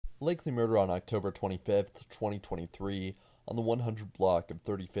Likely murder on October 25th, 2023, on the 100 block of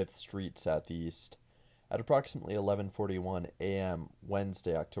 35th Street Southeast. At approximately 11:41 a.m.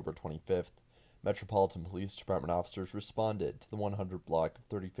 Wednesday, October 25th, Metropolitan Police Department officers responded to the 100 block of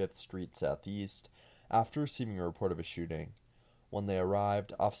 35th Street Southeast after receiving a report of a shooting. When they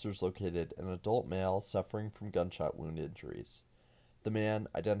arrived, officers located an adult male suffering from gunshot wound injuries. The man,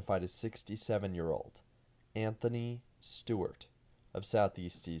 identified as 67-year-old Anthony Stewart of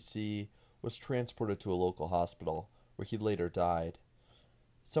Southeast DC, was transported to a local hospital where he later died.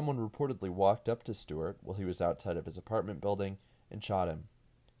 Someone reportedly walked up to Stewart while he was outside of his apartment building and shot him.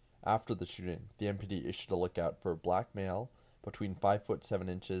 After the shooting, the MPD issued a lookout for a black male between 5 foot 7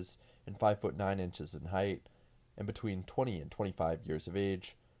 inches and 5 foot 9 inches in height and between 20 and 25 years of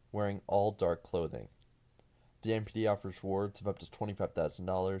age, wearing all dark clothing. The MPD offers rewards of up to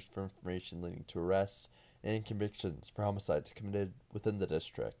 $25,000 for information leading to arrests and convictions for homicides committed within the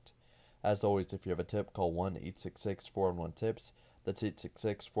district. As always, if you have a tip, call 1-866-411-TIPS, that's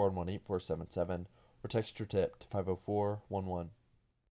 866-411-8477, or text your tip to 50411.